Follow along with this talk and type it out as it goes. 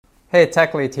Hey,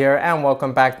 TechLead here, and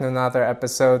welcome back to another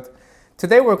episode.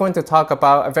 Today we're going to talk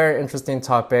about a very interesting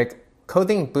topic,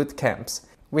 coding bootcamps.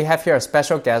 We have here a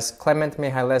special guest, Clement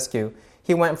Mihailescu.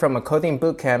 He went from a coding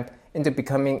bootcamp into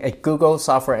becoming a Google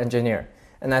software engineer.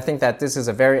 And I think that this is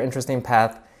a very interesting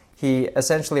path. He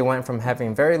essentially went from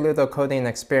having very little coding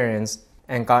experience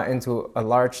and got into a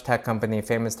large tech company,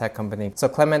 famous tech company. So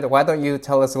Clement, why don't you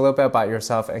tell us a little bit about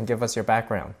yourself and give us your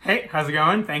background? Hey, how's it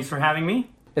going? Thanks for having me.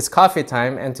 It's coffee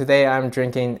time, and today I'm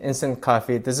drinking instant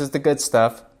coffee. This is the good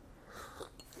stuff.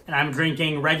 And I'm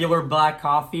drinking regular black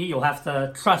coffee. You'll have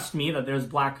to trust me that there's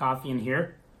black coffee in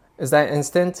here. Is that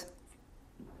instant?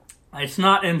 It's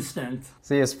not instant.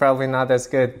 See, it's probably not as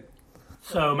good.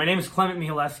 So my name is Clement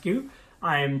Mihailescu.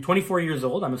 I'm 24 years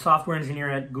old. I'm a software engineer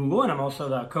at Google, and I'm also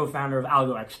the co-founder of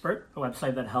AlgoExpert, a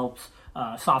website that helps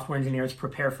software engineers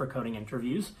prepare for coding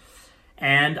interviews.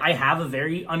 And I have a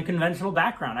very unconventional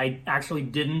background. I actually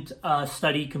didn't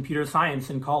study computer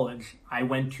science in college. I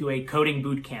went to a coding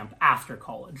boot camp after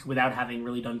college without having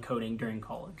really done coding during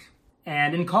college.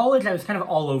 And in college, I was kind of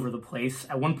all over the place.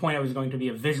 At one point, I was going to be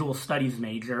a visual studies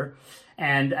major.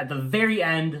 And at the very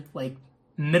end, like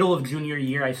middle of junior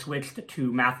year, I switched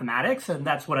to mathematics, and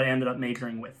that's what I ended up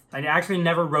majoring with. I actually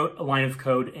never wrote a line of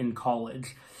code in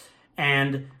college.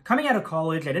 And coming out of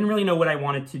college, I didn't really know what I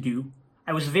wanted to do.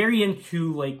 I was very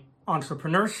into like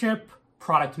entrepreneurship,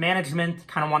 product management,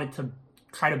 kind of wanted to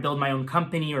try to build my own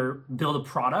company or build a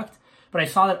product. But I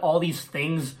saw that all these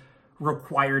things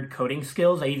required coding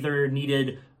skills. I either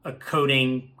needed a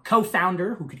coding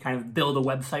co-founder who could kind of build a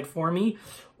website for me,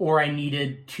 or I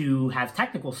needed to have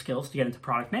technical skills to get into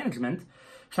product management.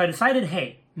 So I decided,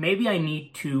 hey, maybe I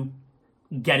need to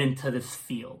get into this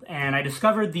field. And I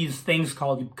discovered these things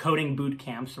called coding boot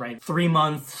camps, right?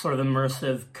 3-month sort of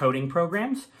immersive coding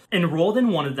programs. Enrolled in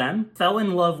one of them, fell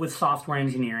in love with software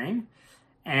engineering,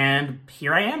 and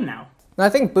here I am now. I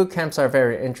think boot camps are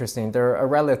very interesting. They're a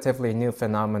relatively new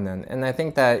phenomenon. And I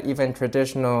think that even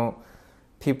traditional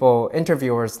people,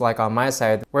 interviewers like on my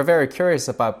side, were very curious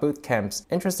about boot camps,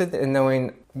 interested in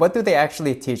knowing what do they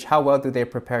actually teach, how well do they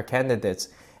prepare candidates.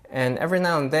 And every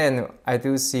now and then, I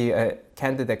do see a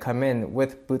candidate come in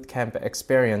with bootcamp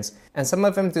experience. And some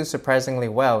of them do surprisingly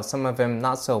well, some of them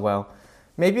not so well.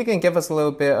 Maybe you can give us a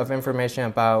little bit of information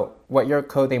about what your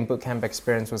coding bootcamp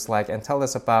experience was like and tell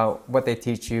us about what they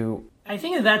teach you. I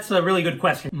think that's a really good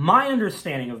question. My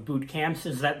understanding of boot camps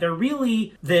is that they're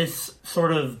really this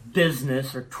sort of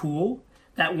business or tool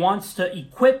that wants to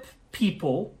equip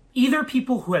people, either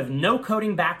people who have no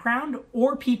coding background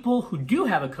or people who do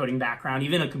have a coding background,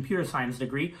 even a computer science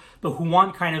degree, but who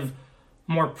want kind of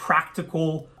more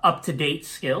practical, up-to-date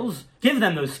skills. Give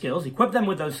them those skills, equip them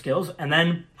with those skills, and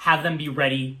then have them be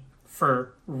ready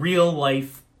for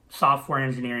real-life software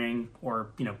engineering or,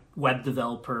 web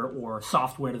developer or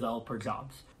software developer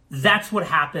jobs. That's what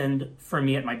happened for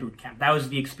me at my bootcamp. That was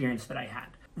the experience that I had.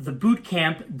 The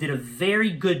bootcamp did a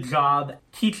very good job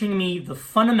teaching me the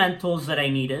fundamentals that I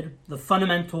needed, the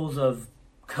fundamentals of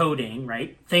coding,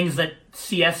 right? Things that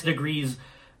CS degrees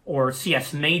or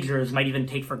CS majors might even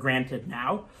take for granted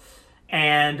now.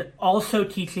 And also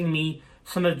teaching me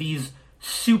some of these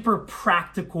super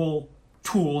practical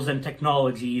tools and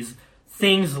technologies,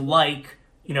 things like,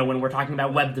 when we're talking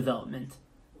about web development,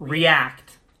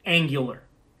 React, Angular,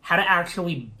 how to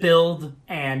actually build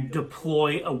and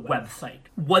deploy a website.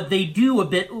 What they do a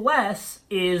bit less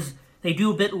is they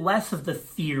do a bit less of the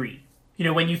theory.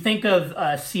 When you think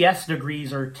of CS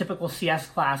degrees or typical CS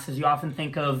classes, you often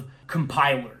think of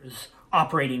compilers,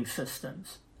 operating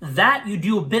systems. That you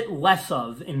do a bit less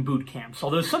of in boot camps,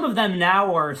 although some of them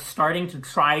now are starting to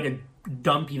try to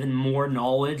dump even more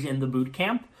knowledge in the boot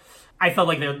camp. I felt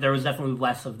like there was definitely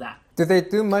less of that. Do they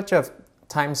do much of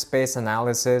time-space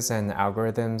analysis and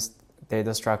algorithms,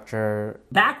 data structure?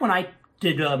 Back when I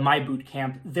did my boot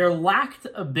camp, there lacked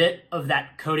a bit of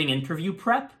that coding interview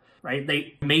prep, right?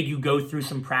 They made you go through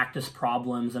some practice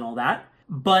problems and all that.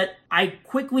 But I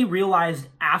quickly realized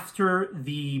after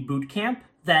the boot camp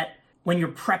that when you're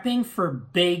prepping for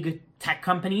big tech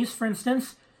companies, for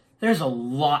instance, there's a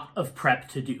lot of prep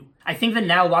to do. I think that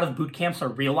now a lot of boot camps are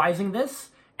realizing this,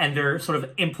 and they're sort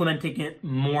of implementing it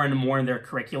more and more in their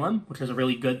curriculum, which is a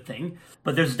really good thing.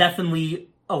 But there's definitely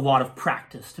a lot of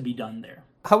practice to be done there.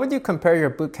 How would you compare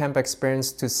your bootcamp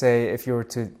experience to, say, if you were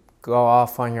to go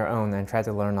off on your own and try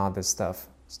to learn all this stuff,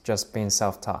 just being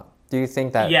self-taught? Do you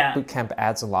think that bootcamp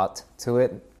adds a lot to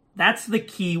it? That's the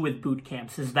key with boot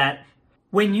camps, is that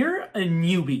when you're a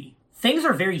newbie, things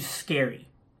are very scary.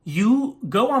 You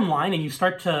go online and you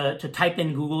start to type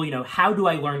in Google, how do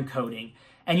I learn coding?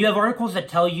 And you have articles that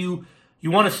tell you you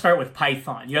want to start with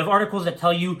Python. You have articles that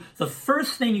tell you the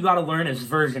first thing you got to learn is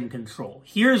version control.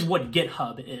 Here's what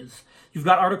GitHub is. You've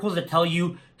got articles that tell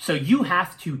you, so you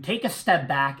have to take a step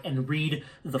back and read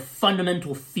the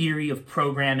fundamental theory of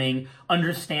programming,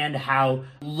 understand how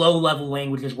low-level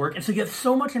languages work. And so you have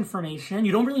so much information,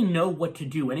 you don't really know what to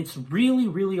do. And it's really,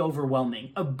 really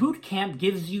overwhelming. A boot camp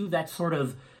gives you that sort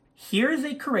of, here's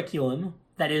a curriculum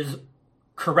that is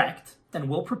correct, and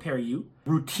will prepare you,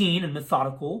 routine and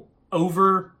methodical,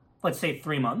 over, let's say,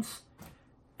 3 months.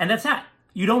 And that's that.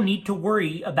 You don't need to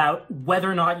worry about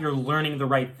whether or not you're learning the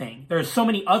right thing. There are so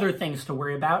many other things to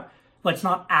worry about. Let's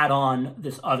not add on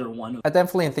this other one. I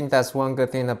definitely think that's one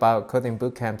good thing about coding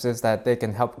bootcamps is that they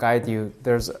can help guide you.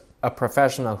 There's a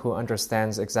professional who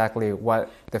understands exactly what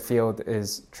the field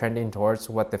is trending towards,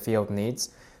 what the field needs,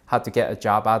 how to get a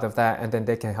job out of that, and then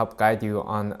they can help guide you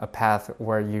on a path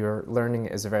where your learning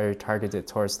is very targeted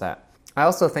towards that. I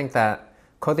also think that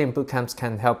coding bootcamps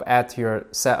can help add to your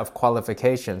set of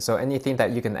qualifications. So anything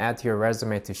that you can add to your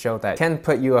resume to show that can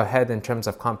put you ahead in terms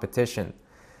of competition.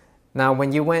 Now,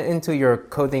 when you went into your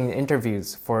coding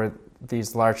interviews for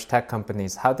these large tech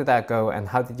companies, how did that go and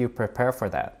how did you prepare for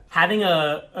that? Having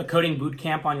a coding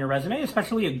bootcamp on your resume,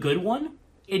 especially a good one,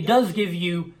 it does give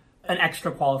you an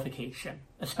extra qualification,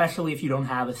 especially if you don't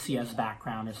have a CS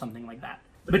background or something like that.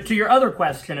 But to your other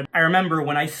question, I remember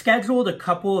when I scheduled a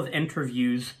couple of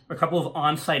interviews, a couple of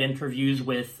on-site interviews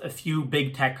with a few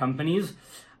big tech companies,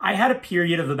 I had a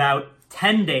period of about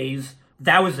 10 days.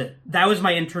 That was it. That was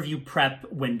my interview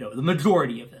prep window, the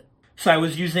majority of it. So I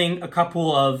was using a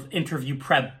couple of interview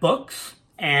prep books,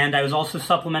 and I was also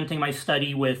supplementing my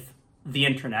study with the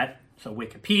internet, so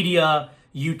Wikipedia,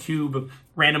 YouTube,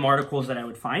 random articles that I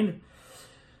would find.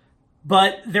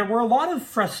 But there were a lot of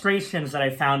frustrations that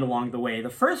I found along the way. The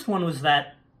first one was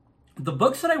that the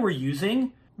books that I were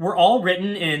using were all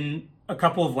written in a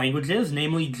couple of languages,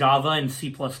 namely Java and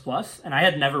C++, and I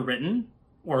had never written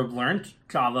or learned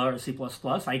Java or C++.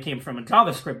 I came from a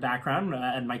JavaScript background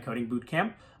at my coding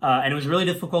bootcamp, and it was really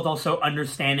difficult also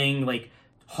understanding like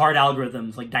hard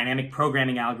algorithms, like dynamic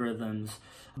programming algorithms,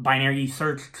 binary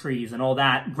search trees, and all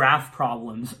that, graph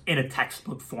problems in a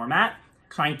textbook format,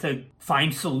 trying to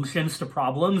find solutions to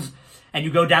problems, and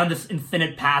you go down this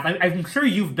infinite path. I'm sure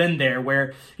you've been there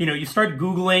where, you start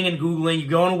Googling, you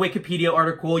go on a Wikipedia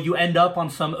article, you end up on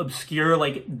some obscure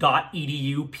like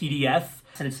 .edu PDF,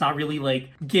 and it's not really like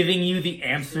giving you the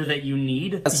answer that you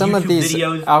need. Some of these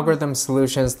algorithm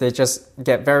solutions, they just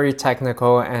get very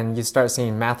technical and you start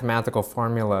seeing mathematical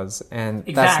formulas, and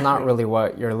That's not really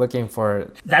what you're looking for.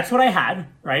 That's what I had,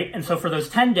 right? And so for those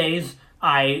 10 days,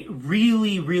 I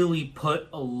really, really put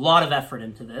a lot of effort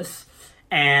into this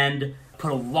and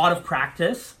put a lot of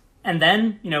practice. And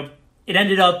then, it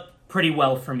ended up pretty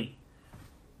well for me.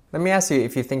 Let me ask you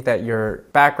if you think that your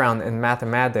background in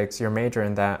mathematics, your major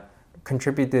in that,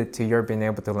 contributed to your being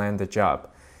able to land the job.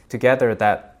 Together,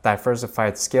 that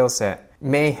diversified skill set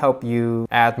may help you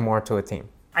add more to a team.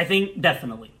 I think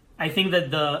definitely. I think that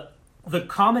the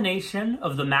combination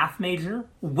of the math major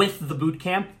with the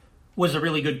bootcamp was a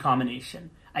really good combination.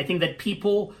 I think that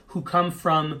people who come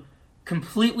from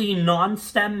completely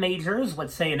non-STEM majors,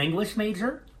 let's say an English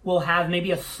major, will have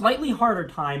maybe a slightly harder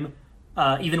time,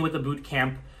 even with the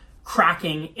bootcamp,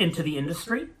 cracking into the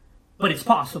industry, but it's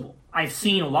possible. I've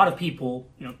seen a lot of people,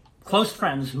 close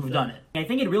friends who've done it. I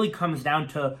think it really comes down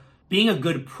to being a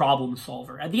good problem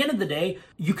solver. At the end of the day,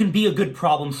 you can be a good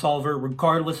problem solver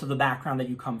regardless of the background that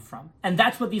you come from. And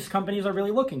that's what these companies are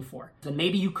really looking for. And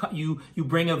maybe you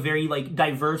bring a very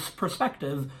diverse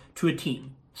perspective to a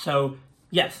team. So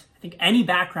yes, I think any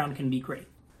background can be great.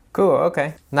 Cool,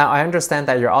 okay. Now I understand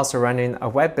that you're also running a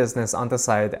web business on the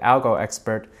side, Algo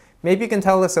Expert. Maybe you can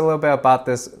tell us a little bit about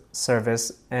this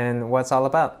service and what it's all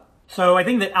about. So I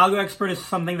think that Algo Expert is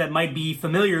something that might be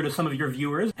familiar to some of your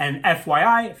viewers. And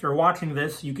FYI, if you're watching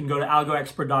this, you can go to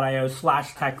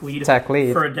algoexpert.io/techlead.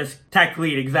 TechLead.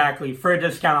 TechLead, exactly, for a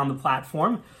discount on the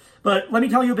platform. But let me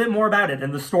tell you a bit more about it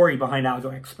and the story behind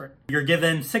Algo Expert. You're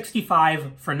given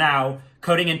 65, for now,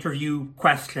 coding interview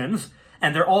questions,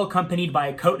 and they're all accompanied by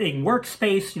a coding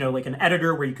workspace, like an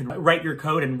editor where you can write your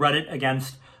code and run it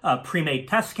against pre-made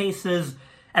test cases.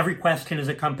 Every question is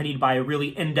accompanied by a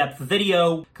really in-depth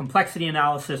video, complexity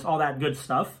analysis, all that good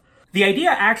stuff. The idea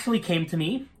actually came to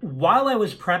me while I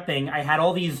was prepping. I had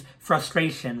all these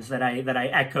frustrations that I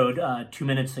echoed 2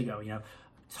 minutes ago.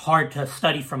 It's hard to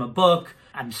study from a book.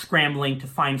 I'm scrambling to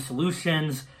find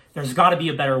solutions. There's got to be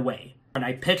a better way. And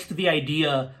I pitched the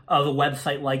idea of a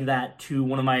website like that to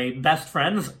one of my best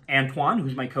friends, Antoine,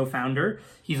 who's my co-founder.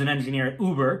 He's an engineer at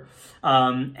Uber.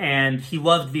 And he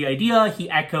loved the idea. He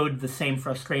echoed the same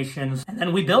frustrations. And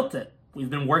then we built it. we've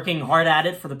been working hard at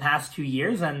it for the past 2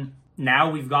 years, and now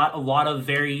we've got a lot of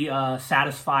very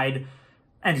satisfied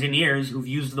engineers who've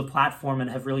used the platform and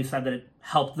have really said that it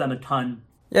helped them a ton.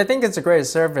 Yeah, I think it's a great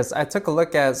service. I took a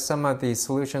look at some of the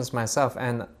solutions myself,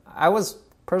 and I was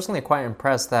personally quite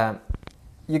impressed that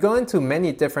you go into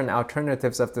many different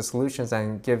alternatives of the solutions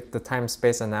and give the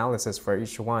time-space analysis for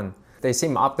each one. They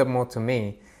seem optimal to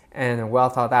me and well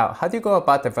thought out. How do you go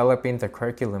about developing the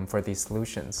curriculum for these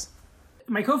solutions?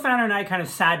 My co-founder and I kind of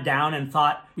sat down and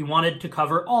thought we wanted to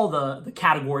cover all the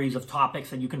categories of topics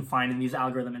that you can find in these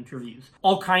algorithm interviews.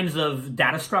 All kinds of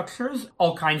data structures,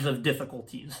 all kinds of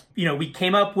difficulties. We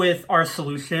came up with our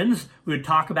solutions. We would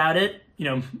talk about it,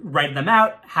 write them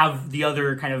out, have the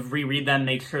other kind of reread them,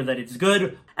 make sure that it's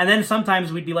good. And then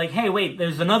sometimes we'd be like, hey, wait,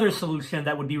 there's another solution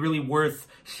that would be really worth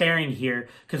sharing here.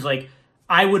 Because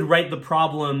I would write the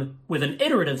problem with an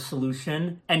iterative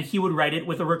solution, and he would write it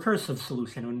with a recursive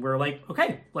solution. And we're like,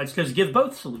 okay, let's just give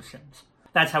both solutions.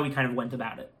 That's how we kind of went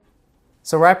about it.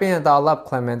 So wrapping it all up,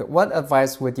 Clement, what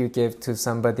advice would you give to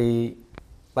somebody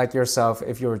like yourself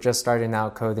if you were just starting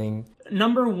out coding?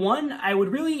 Number one, I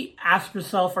would really ask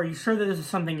yourself, are you sure that this is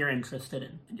something you're interested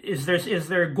in? Is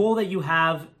there a goal that you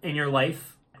have in your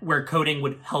life where coding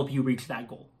would help you reach that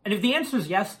goal? And if the answer is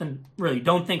yes, then really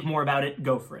don't think more about it,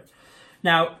 go for it.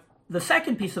 Now, the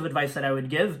second piece of advice that I would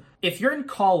give, if you're in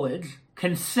college,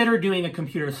 consider doing a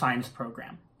computer science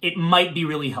program. It might be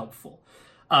really helpful.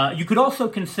 You could also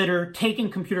consider taking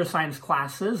computer science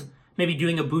classes, maybe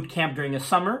doing a boot camp during a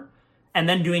summer, and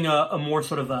then doing a more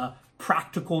sort of a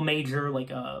practical major,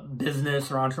 like a business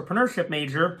or entrepreneurship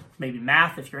major, maybe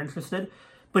math if you're interested,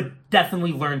 but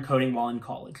definitely learn coding while in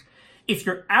college. If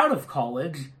you're out of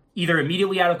college, either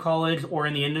immediately out of college or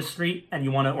in the industry and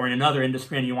you want to, or in another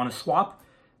industry and you want to swap,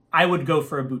 I would go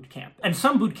for a boot camp. And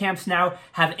some boot camps now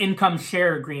have income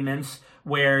share agreements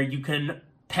where you can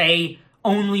pay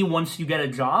only once you get a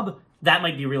job. That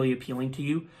might be really appealing to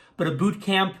you. But a boot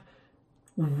camp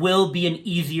will be an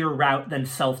easier route than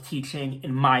self-teaching,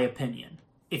 in my opinion.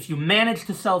 If you manage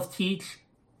to self-teach,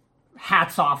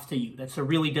 hats off to you. That's a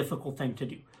really difficult thing to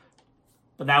do.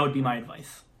 But that would be my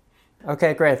advice.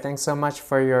 Okay, great. Thanks so much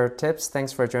for your tips.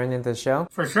 Thanks for joining the show.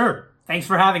 For sure. Thanks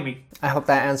for having me. I hope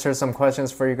that answers some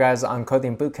questions for you guys on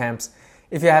coding bootcamps.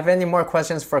 If you have any more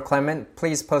questions for Clement,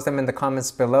 please post them in the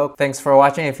comments below. Thanks for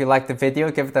watching. If you liked the video,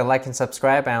 give it a like and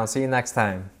subscribe, and I'll see you next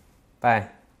time.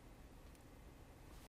 Bye.